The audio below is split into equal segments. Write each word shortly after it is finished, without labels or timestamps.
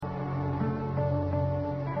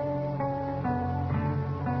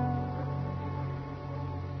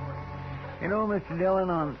You know, Mr. Dillon,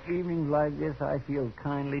 on evenings like this, I feel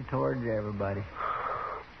kindly towards everybody.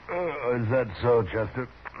 Is that so, Chester?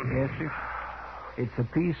 Yes, sir. It's a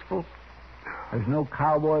peaceful. There's no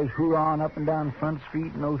cowboys hoorahing up and down Front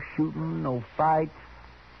Street, no shooting, no fights,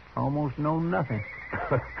 almost no nothing.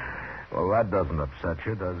 Well, that doesn't upset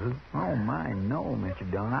you, does it? Oh, my, no, Mr.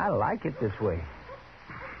 Dillon. I like it this way.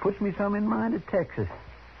 Puts me some in mind of Texas.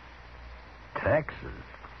 Texas?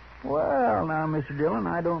 Well, now, Mr. Dillon,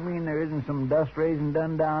 I don't mean there isn't some dust raising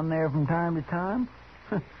done down there from time to time.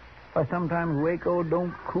 Why, sometimes Waco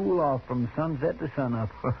don't cool off from sunset to sunup.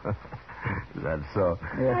 That's so.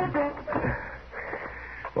 Yes.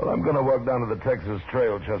 Well, I'm going to walk down to the Texas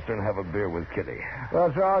Trail, Chester, and have a beer with Kitty.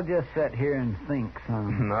 Well, sir, I'll just sit here and think,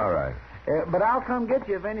 son. All right. But I'll come get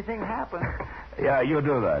you if anything happens. Yeah, you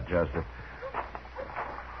do that, Chester.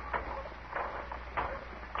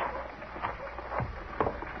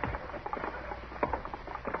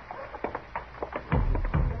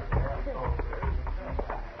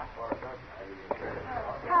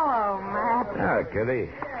 Hello, Matt. Ah, Kitty.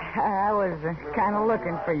 I was kind of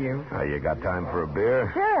looking for you. You got time for a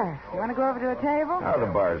beer? Sure. You want to go over to a table? Oh,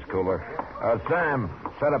 the bar's cooler. Sam,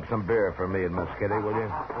 set up some beer for me and Miss Kitty, will you?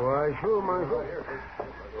 Why, sure, Marshal.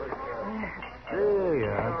 There you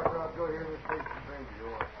are.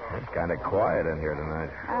 It's kind of quiet in here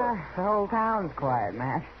tonight. The whole town's quiet,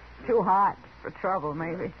 Matt. Too hot for trouble,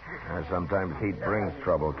 maybe. Sometimes heat brings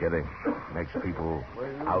trouble, Kitty. Makes people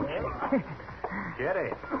ouchy.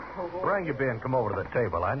 Kitty, bring your beer and come over to the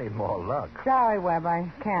table. I need more luck. Sorry, Webb. I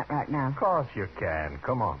can't right now. Of course you can.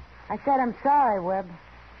 Come on. I said I'm sorry, Webb.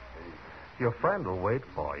 Your friend will wait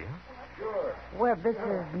for you. Webb, this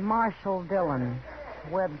is Marshal Dillon.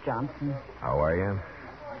 Webb Johnson. How are you?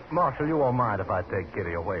 Marshal, you won't mind if I take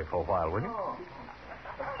Kitty away for a while, will you?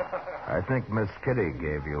 I think Miss Kitty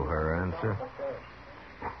gave you her answer.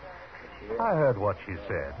 I heard what she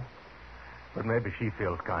said. But maybe she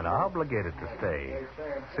feels kind of obligated to stay,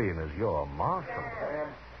 seeing as you're a marshal.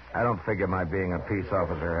 I don't figure my being a peace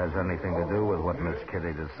officer has anything to do with what Miss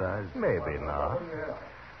Kitty decides. Maybe not.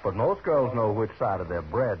 But most girls know which side of their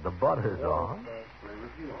bread the butter's on.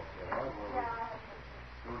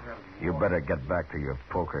 You better get back to your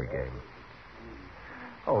poker game.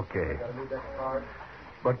 Okay.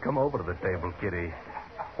 But come over to the table, Kitty,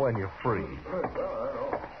 when you're free.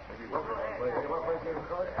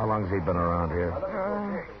 How long's he been around here?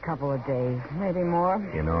 A couple of days, maybe more.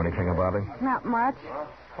 You know anything about him? Not much.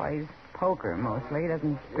 Plays poker mostly.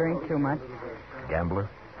 Doesn't drink too much. Gambler?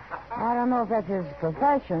 I don't know if that's his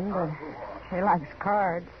profession, but he likes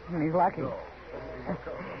cards, and he's lucky.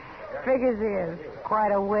 Figures he has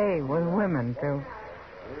quite a way with women, too.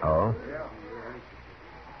 Oh?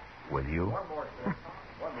 With you?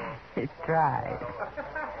 He tried.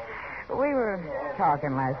 We were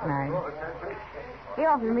talking last night. He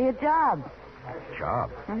offered me a job.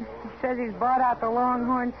 Job? He says he's bought out the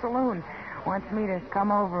Longhorn Saloon. Wants me to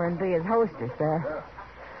come over and be his hostess there.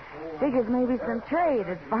 Figures maybe some trade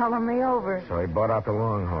would follow me over. So he bought out the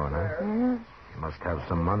Longhorn, huh? Mm-hmm. He must have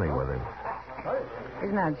some money with him.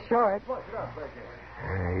 He's not short.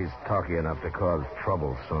 Yeah, he's talky enough to cause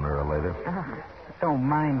trouble sooner or later. Don't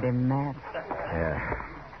mind him, Matt. Yeah.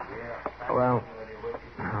 Well,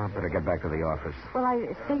 I better get back to the office. Will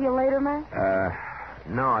I see you later, Matt?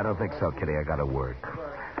 No, I don't think so, Kitty. I gotta work.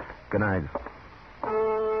 Good night.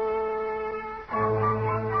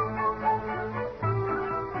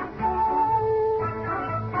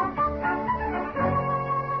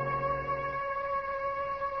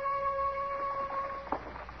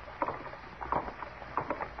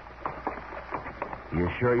 You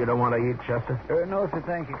sure you don't want to eat, Chester? No, sir,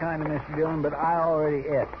 thank you kindly, Mr. Dillon, but I already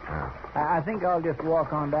ate. Oh. I think I'll just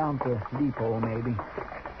walk on down to the depot, maybe.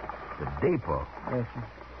 The depot? Yes, sir.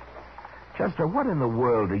 Chester, what in the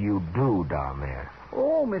world do you do down there?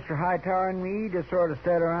 Oh, Mr. Hightower and me just sort of sit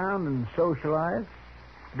around and socialize.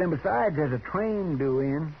 Then besides, there's a train due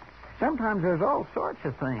in. Sometimes there's all sorts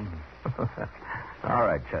of things. All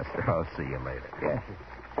right, Chester. I'll see you later. Yes, sir.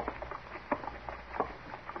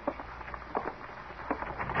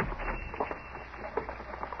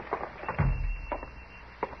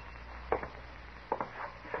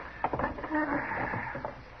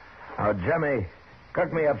 Now, Jimmy,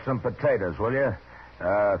 cook me up some potatoes, will you?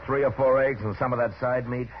 3 or 4 eggs and some of that side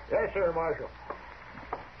meat. Yes, sir, Marshal.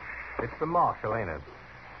 It's the marshal, ain't it?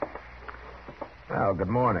 Well, good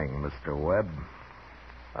morning, Mr. Webb.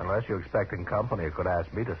 Unless you're expecting company, you could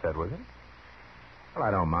ask me to sit with you. Well,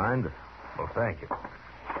 I don't mind. Well, thank you.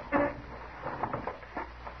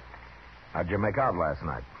 How'd you make out last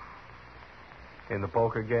night? In the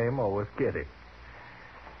poker game or with Kitty?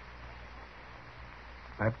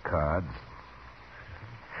 At cards.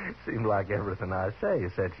 Seems like everything I say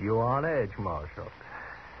sets you on edge, Marshal.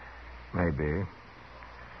 Maybe.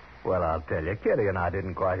 Well, I'll tell you, Kitty and I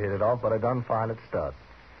didn't quite hit it off, but I done fine at stud.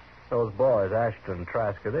 Those boys, Ashton and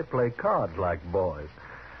Trasker, they play cards like boys.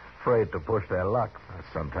 Afraid to push their luck.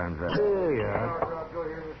 Sometimes that... Yeah.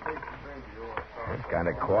 It's kind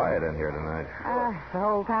of quiet in here tonight. The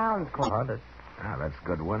whole town's quiet. That's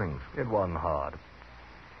good winnings. It wasn't hard.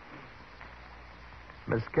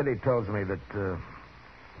 Miss Kitty tells me that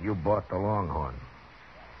you bought the Longhorn.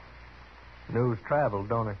 News traveled,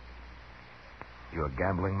 don't it? You a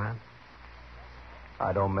gambling man?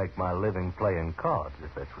 I don't make my living playing cards,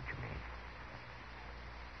 if that's what you mean.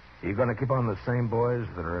 You going to keep on the same boys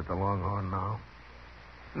that are at the Longhorn now?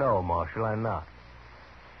 No, Marshal, I'm not.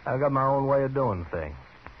 I've got my own way of doing things.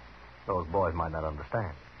 Those boys might not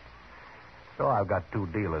understand. So I've got 2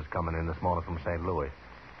 dealers coming in this morning from St. Louis.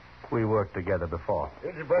 We worked together before.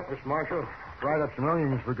 Here's your breakfast, Marshal. Fried up some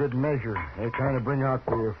onions for good measure. They kind of bring out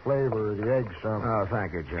the flavor of the eggs some. Oh,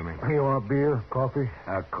 thank you, Jimmy. You want beer, coffee?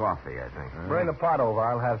 Coffee, I think. Bring the pot over.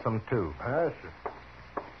 I'll have some, too. Yes, sir.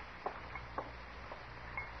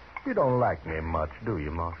 You don't like me much, do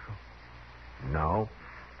you, Marshal? No.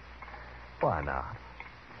 Why not?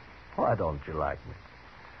 Why don't you like me?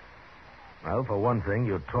 Well, for one thing,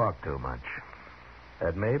 you talk too much.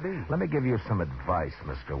 That may be. Let me give you some advice,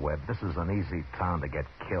 Mr. Webb. This is an easy town to get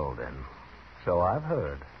killed in. So I've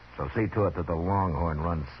heard. So see to it that the Longhorn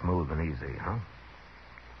runs smooth and easy, huh?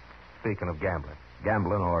 Speaking of gambling.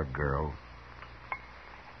 Gambling or girls.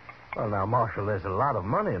 Well, now, Marshal, there's a lot of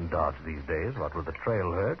money in Dodge these days, what with the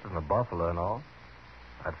trail herds and the buffalo and all.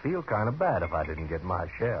 I'd feel kind of bad if I didn't get my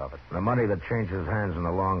share of it. The money that changes hands in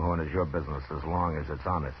the Longhorn is your business as long as it's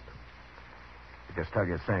honest. You just tell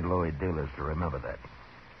your St. Louis dealers to remember that.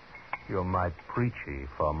 You're mighty preachy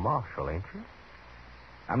for Marshal, ain't you?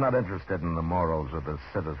 I'm not interested in the morals of the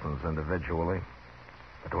citizens individually.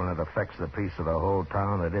 But when it affects the peace of the whole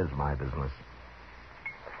town, it is my business.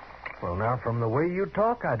 Well, now, from the way you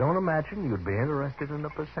talk, I don't imagine you'd be interested in a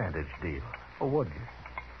percentage deal. Or would you?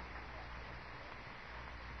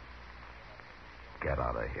 Get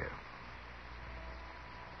out of here.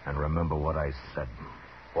 And remember what I said.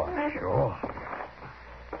 Why, sure.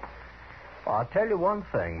 Well, I'll tell you one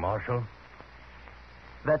thing, Marshal.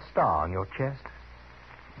 That star on your chest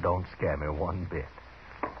don't scare me one bit.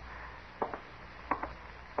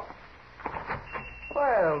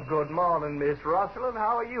 Well, good morning, Miss Russell, and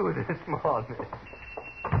how are you this morning?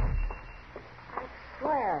 I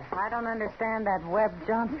swear, I don't understand that Webb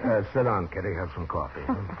Johnson. Sit down, Kitty. Have some coffee.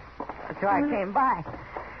 That's why I came by.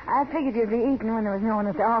 I figured you'd be eating when there was no one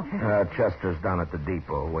at the office. Chester's down at the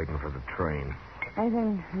depot waiting for the train.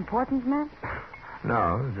 Anything important, Matt?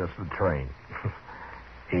 No, just the train.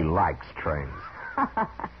 He likes trains.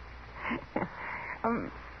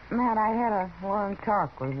 Matt, I had a long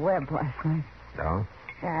talk with Webb last night. No?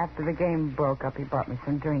 Yeah, after the game broke up, he bought me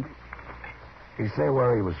some drinks. He say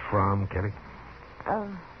where he was from, Kitty?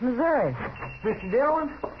 Missouri. Mr. Dillon?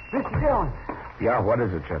 Mr. Dillon. Yeah, what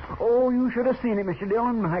is it, Chester? Oh, you should have seen it, Mr.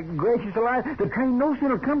 Dillon. My gracious alive. The train no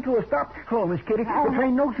sooner come to a stop. Hello, Miss Kitty. The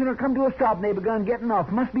train no sooner come to a stop and they begun getting off.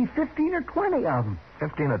 Must be 15 or 20 of them.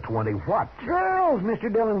 15 or 20 what? Girls,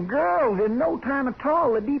 Mr. Dillon, girls. In no time at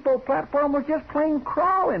all. The depot platform was just plain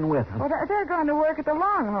crawling with them. Well, they're going to work at the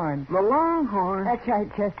Longhorn. The Longhorn? That's right,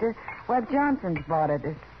 Chester. Webb Johnson's bought it.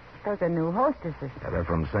 Those are new hostesses. Yeah, they're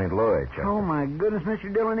from St. Louis, Chester. Oh, my goodness,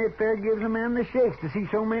 Mr. Dillon, it fair gives a man the shakes to see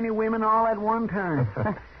so many women all at one time.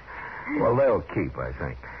 Well, they'll keep, I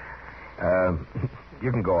think.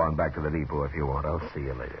 You can go on back to the depot if you want. I'll see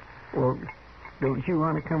you later. Well, don't you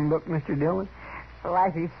want to come look, Mr. Dillon?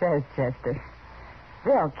 Like he says, Chester.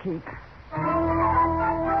 They'll keep.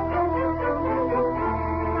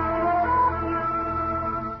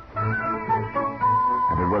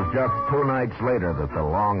 And it was just 2 nights later that the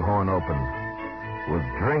Longhorn opened, with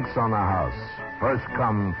drinks on the house, first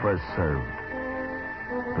come, first served.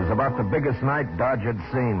 It was about the biggest night Dodge had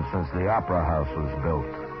seen since the Opera House was built.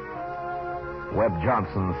 Webb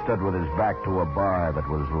Johnson stood with his back to a bar that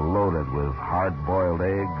was loaded with hard-boiled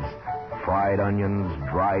eggs, fried onions,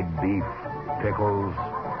 dried beef, pickles,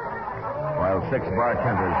 while 6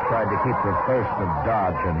 bartenders tried to keep the thirst of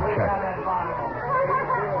Dodge in check.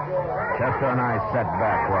 Chester and I sat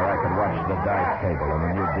back where I could watch the dice table and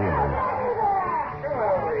the new dealers.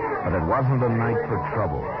 But it wasn't a night for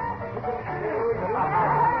trouble.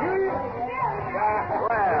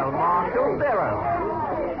 Well, Marshal Dillon.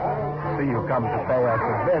 See you come to pay us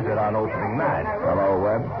a visit on opening night. Hello,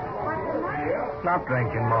 Webb. Not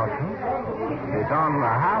drinking, Marshal. It's on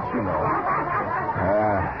the house, you know.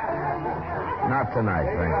 Not tonight,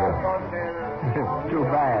 thank you. Too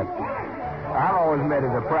bad. I've always made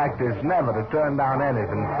it a practice never to turn down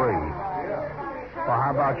anything free. Well,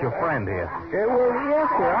 how about your friend here? Well, yes,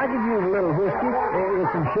 sir. I could use a little whiskey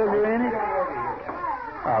with some sugar in it.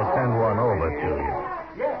 I'll send one over to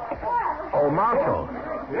you. Oh, Marshal.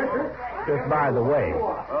 Just by the way,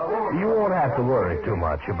 you won't have to worry too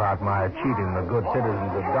much about my cheating the good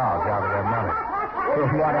citizens of Dodge out of their money.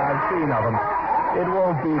 From what I've seen of them, it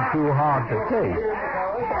won't be too hard to take.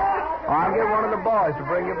 I'll get one of the boys to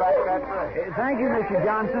bring you back that tray. Thank you, Mr.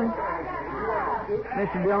 Johnson.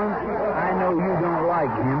 Mr. Dillon, I know you don't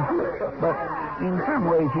like him, but in some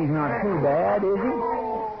ways he's not too bad, is he?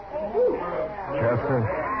 Chester,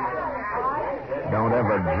 don't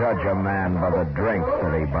ever judge a man by the drinks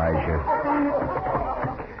that he buys you.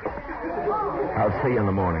 I'll see you in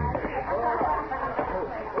the morning.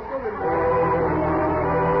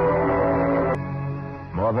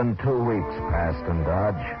 More than 2 weeks passed in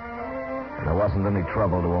Dodge, and there wasn't any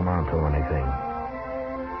trouble to amount to anything.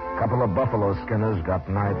 A couple of buffalo skinners got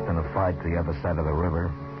knifed in a fight the other side of the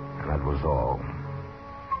river, and that was all.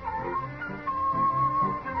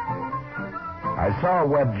 I saw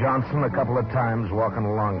Webb Johnson a couple of times walking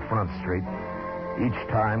along Front Street, each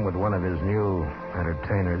time with one of his new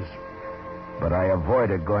entertainers, but I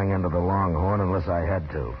avoided going into the Longhorn unless I had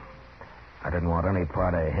to. I didn't want any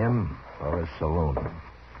part of him or his saloon.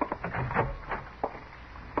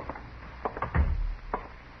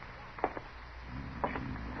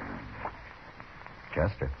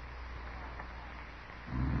 Chester.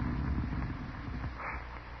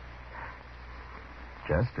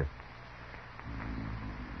 Chester.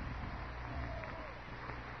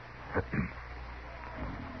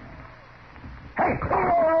 Hey!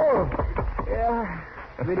 Oh! Yeah.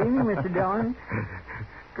 Good evening, Mr. Dillon.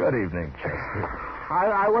 Good evening, Chester.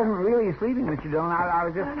 I wasn't really sleeping, Mr. Dillon. I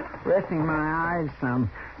was just resting my eyes some.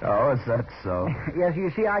 Oh, is that so? Yes, you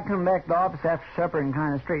see, I come back to the office after supper and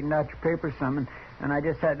kind of straightened out your papers some, and I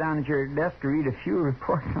just sat down at your desk to read a few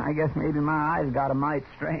reports, and I guess maybe my eyes got a mite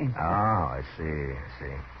strained. Oh, I see.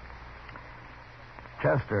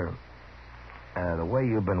 Chester, the way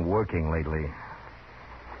you've been working lately,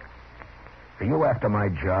 are you after my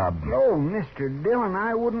job? Oh, Mr. Dillon,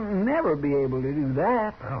 I wouldn't never be able to do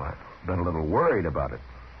that. Well, I've been a little worried about it.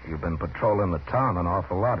 You've been patrolling the town an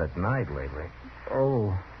awful lot at night lately.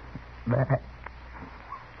 Oh, that.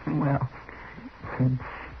 Well,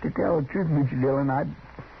 to tell the truth, Mr. Dillon,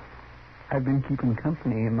 I've been keeping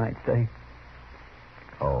company, you might say.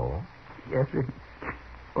 Oh? Yes, sir.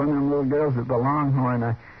 One of them little girls at the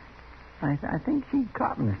Longhorn, I think she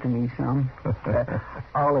cottons to me some.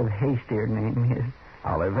 Olive Hasty, her name is.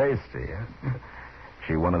 Olive Hasty, huh?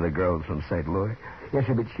 She one of the girls from St. Louis? Yes,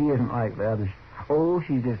 sir, but she isn't like the others. Oh,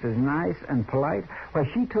 she's just as nice and polite. Why,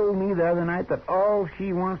 she told me the other night that all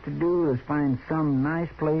she wants to do is find some nice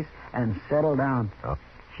place and settle down. Oh.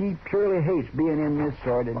 She purely hates being in this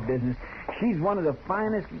sort of business. She's one of the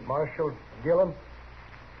finest... Marshal Gillum?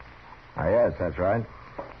 Ah, yes, that's right.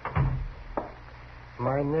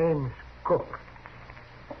 My name's Cook.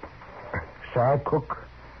 Sir Cook.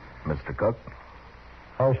 Mr. Cook?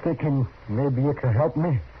 I was thinking maybe you could help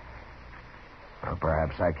me. Well,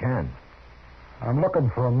 perhaps I can. I'm looking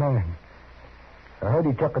for a man. I heard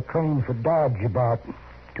he took a train for Dodge about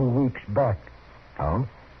 2 weeks back. Oh?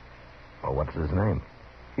 Well, what's his name?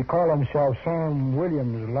 He called himself Sam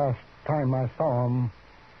Williams last time I saw him.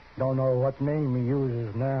 Don't know what name he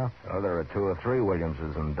uses now. Oh, there are 2 or 3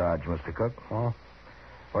 Williamses in Dodge, Mr. Cook. Oh?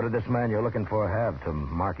 What did this man you're looking for have to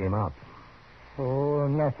mark him out? Oh,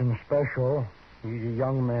 nothing special. He's a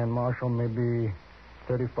young man, Marshal, maybe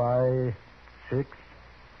 35, 6.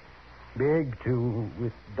 Big, too,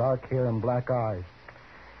 with dark hair and black eyes.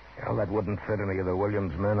 Well, that wouldn't fit any of the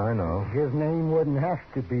Williams men I know. His name wouldn't have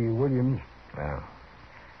to be Williams. Yeah.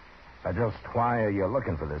 Just why are you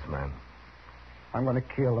looking for this man? I'm going to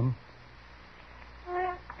kill him.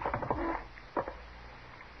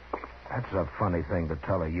 That's a funny thing to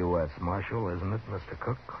tell a U.S. Marshal, isn't it, Mr.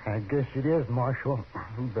 Cook? I guess it is, Marshal,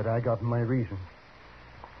 but I got my reasons.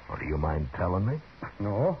 Well, do you mind telling me?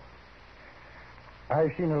 No.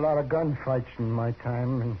 I've seen a lot of gunfights in my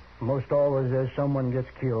time, and most always there's someone gets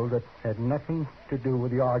killed that had nothing to do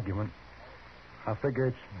with the argument. I figure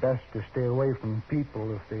it's best to stay away from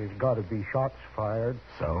people if there's got to be shots fired.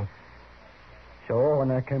 So? So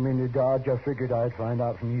when I came into Dodge, I figured I'd find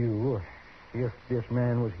out from you if this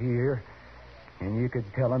man was here, and you could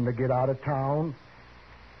tell him to get out of town.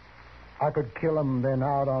 I could kill him then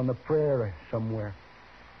out on the prairie somewhere.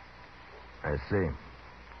 I see.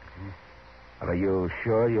 Are you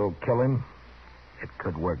sure you'll kill him? It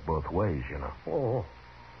could work both ways, you know. Oh,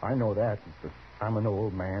 I know that. But I'm an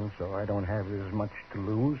old man, so I don't have as much to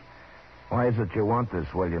lose. Why is it you want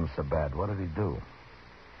this Williams so bad? What did he do?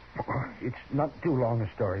 It's not too long a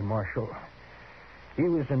story, Marshal. He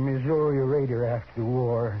was a Missouri raider after the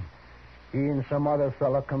war. He and some other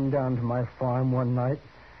fella come down to my farm one night.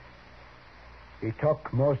 He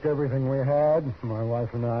took most everything we had, my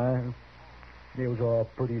wife and I. He was all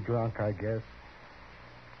pretty drunk, I guess.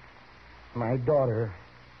 My daughter,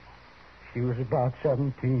 she was about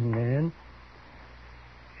 17 then.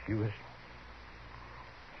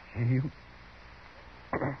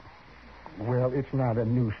 Well, it's not a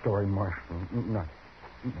new story, Marshal. Not.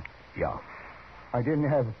 Yeah. I didn't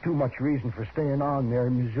have too much reason for staying on there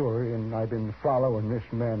in Missouri, and I've been following this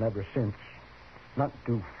man ever since. Not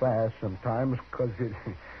too fast sometimes, because it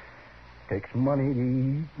takes money to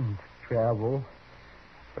eat and travel.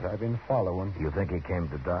 But I've been following. You think he came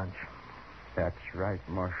to Dodge? That's right,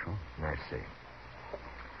 Marshal. I see.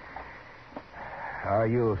 Are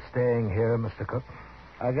you staying here, Mr. Cook?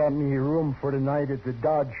 I got me a room for tonight at the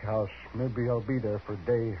Dodge House. Maybe I'll be there for a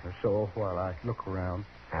day or so while I look around.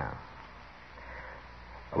 Yeah.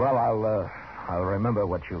 Well, I'll remember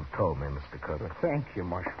what you've told me, Mr. Cook. Well, thank you,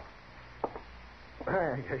 Marshal.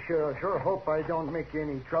 I sure hope I don't make you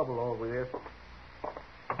any trouble over this.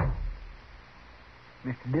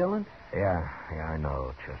 Mr. Dillon? Yeah, I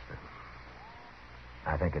know, Chester.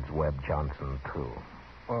 I think it's Webb Johnson, too.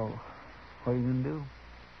 Well, what are you going to do?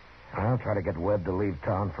 I'll try to get Webb to leave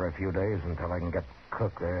town for a few days until I can get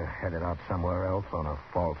Cook there headed out somewhere else on a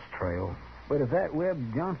false trail. But if that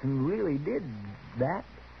Webb Johnson really did that,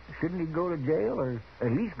 shouldn't he go to jail or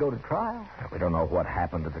at least go to trial? We don't know what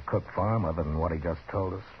happened at the Cook farm other than what he just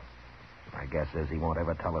told us. My guess is he won't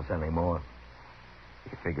ever tell us any more.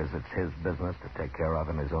 He figures it's his business to take care of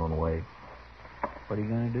in his own way. What are you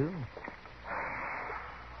going to do?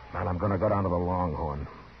 Well, I'm going to go down to the Longhorn.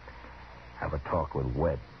 Have a talk with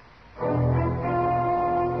Webb.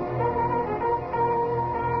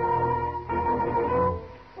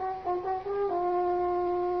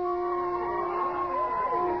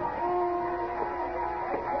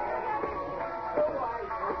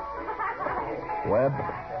 Webb,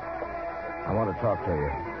 I want to talk to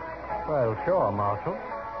you. Well, sure, Marshal.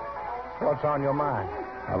 What's on your mind?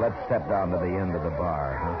 Now, let's step down to the end of the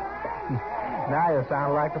bar, huh? Now you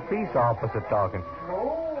sound like a peace officer talking.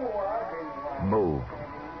 Move.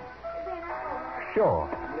 Sure.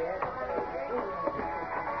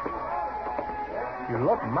 You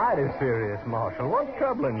look mighty serious, Marshal. What's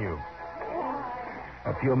troubling you?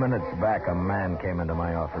 A few minutes back, a man came into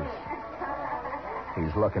my office.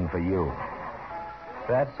 He's looking for you.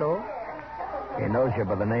 That so? He knows you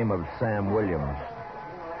by the name of Sam Williams.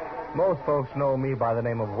 Most folks know me by the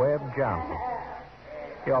name of Webb Johnson.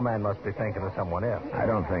 Your man must be thinking of someone else. I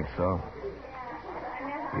don't think so.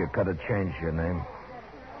 You could have changed your name.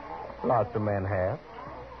 Lots of men have.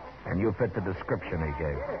 And you fit the description he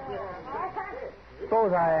gave.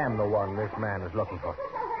 Suppose I am the one this man is looking for.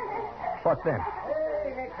 What then?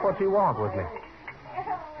 What's he want with me?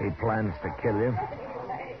 He plans to kill you.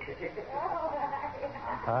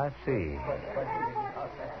 I see.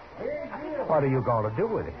 What are you going to do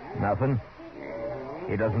with it? Nothing.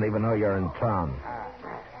 He doesn't even know you're in town.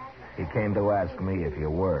 He came to ask me if you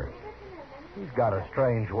were. He's got a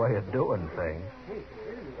strange way of doing things.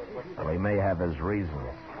 Well, he may have his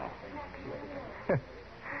reasons.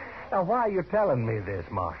 Now, why are you telling me this,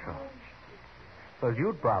 Marshal? Because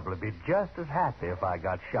you'd probably be just as happy if I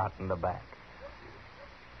got shot in the back.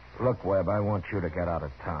 Look, Webb, I want you to get out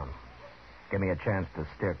of town. Give me a chance to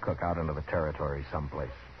steer Cook out into the territory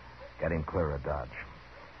someplace. Get him clear of Dodge.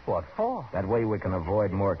 What for? That way we can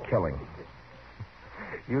avoid more killing.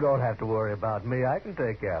 You don't have to worry about me. I can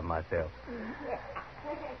take care of myself.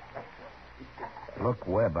 Look,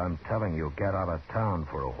 Webb, I'm telling you, get out of town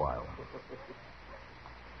for a while.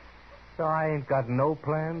 So I ain't got no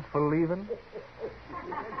plans for leaving?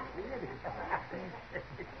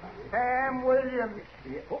 Sam Williams.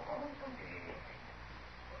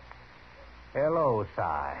 Hello, Si.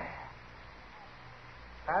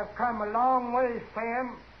 I've come a long way,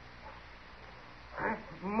 Sam. I'm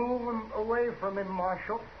moving away from him,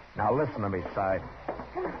 Marshal. Now listen to me, Si.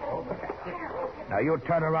 Now you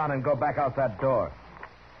turn around and go back out that door.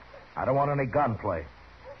 I don't want any gunplay.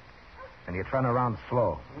 And you turn around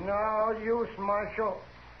slow. No use, Marshal.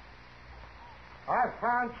 I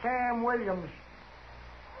found Sam Williams.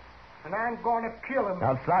 And I'm going to kill him.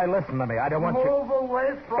 Now, Si, listen to me. I don't want you... Move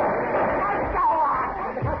away from him.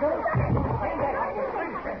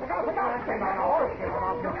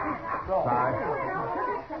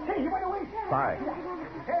 Si.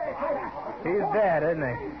 He's dead, isn't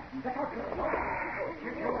he?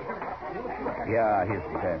 Yeah, he's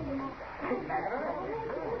dead.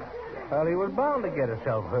 Well, he was bound to get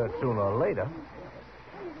himself hurt sooner or later.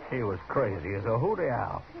 He was crazy as a hooty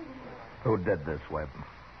owl. Who did this, Webb?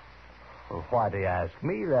 Well, why do you ask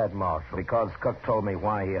me that, Marshal? Because Cook told me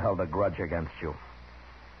why he held a grudge against you.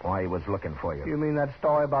 Why he was looking for you. You mean that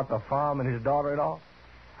story about the farm and his daughter-in-law?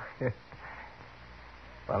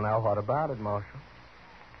 Well, now, what about it, Marshal?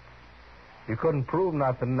 You couldn't prove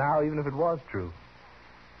nothing now, even if it was true.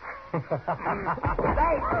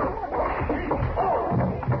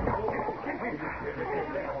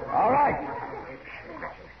 All right.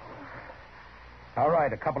 All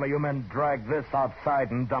right, a couple of you men drag this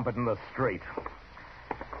outside and dump it in the street.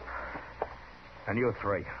 And you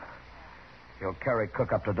three, you'll carry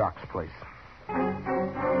Cook up to Doc's place.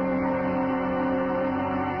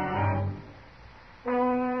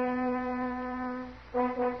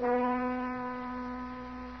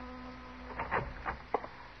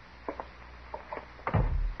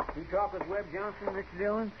 You talk with Webb Johnson, Mr.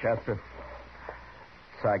 Dillon? Chester,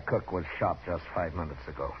 Cy Cook was shot just 5 minutes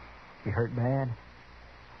ago. You hurt bad?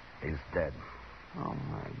 He's dead. Oh,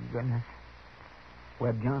 my goodness.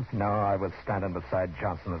 Webb Johnson? No, I was standing beside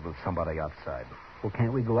Johnson and with somebody outside. Well,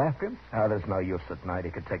 can't we go after him? There's no use at night.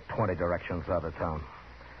 He could take 20 directions out of town.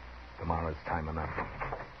 Tomorrow's time enough.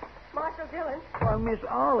 Marshal Dillon. Well, Miss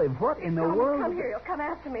Olive, what in the world? Come here. You'll come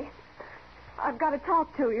after me. I've got to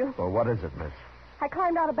talk to you. Well, what is it, miss? I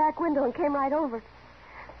climbed out a back window and came right over.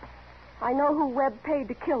 I know who Webb paid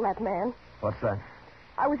to kill that man. What's that?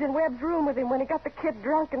 I was in Webb's room with him when he got the kid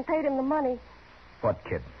drunk and paid him the money. What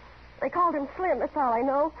kid? They called him Slim, that's all I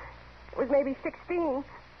know. It was maybe 16.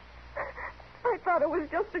 I thought it was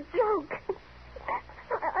just a joke.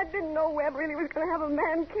 I didn't know Webb really was going to have a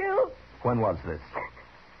man killed. When was this?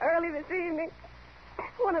 Early this evening,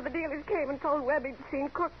 one of the dealers came and told Webb he'd seen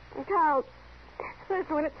Cook in town. That's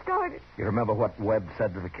when it started. You remember what Webb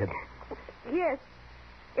said to the kid? Yes.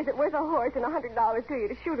 Is it worth a horse and $100 to you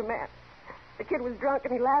to shoot a man? The kid was drunk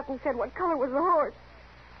and he laughed and said, what color was the horse?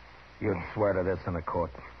 You'd swear to this in a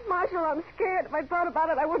court. Marshal, I'm scared. If I'd thought about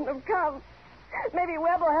it, I wouldn't have come. Maybe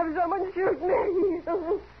Webb will have someone shoot me.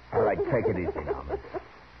 All right, take it easy now, miss.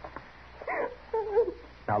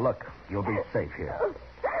 Now, look, you'll be safe here.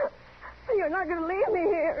 You're not going to leave me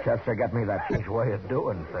here. Chester, get me that His way of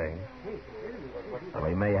doing things. Well,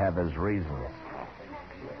 he may have his reasons.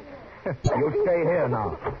 You stay here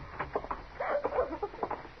now.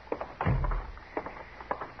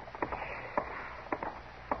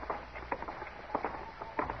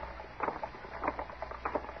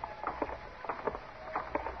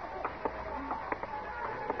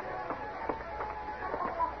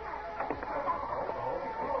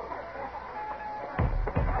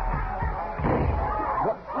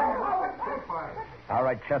 All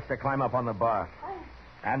right, Chester, climb up on the bar.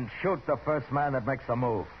 And shoot the first man that makes a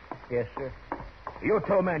move. Yes, sir. You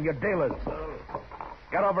two men, you dealers.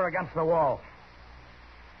 Get over against the wall.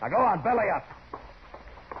 Now go on, belly up.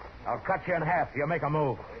 I'll cut you in half if you make a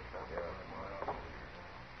move.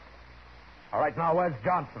 All right, now where's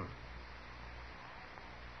Johnson?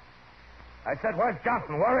 I said, where's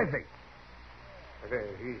Johnson? Where is he?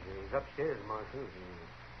 He's upstairs, Marshal.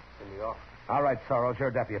 He's in the office. All right, Soros,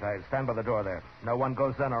 you're deputized. Stand by the door there. No one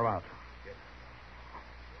goes in or out. Yes.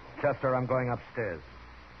 Chester, I'm going upstairs.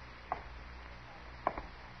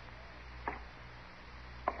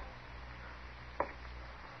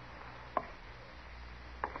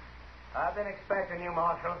 I've been expecting you,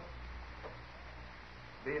 Marshal.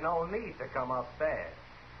 Be no need to come upstairs.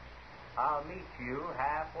 I'll meet you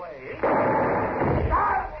halfway.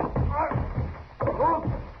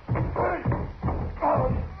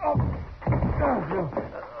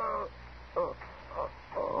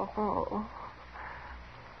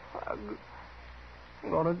 I'm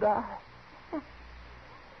gonna die.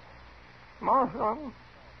 Marshal, I'm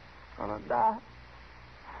gonna die.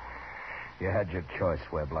 You had your choice,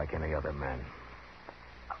 Webb, like any other man.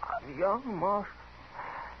 I'm young, Marshal.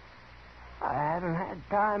 I haven't had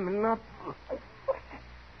time enough.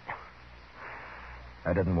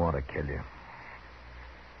 I didn't want to kill you.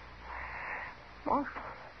 Marshal.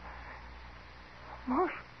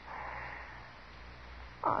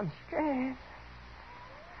 I'm scared.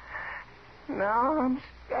 Now I'm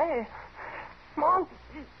scared. Marshal.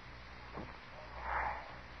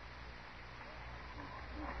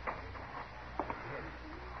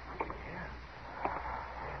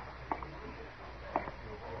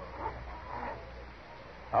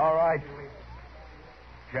 All right.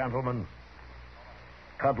 Gentlemen,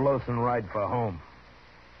 cut loose and ride for home.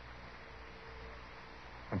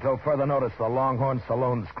 Until further notice, the Longhorn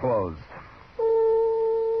Saloon's closed.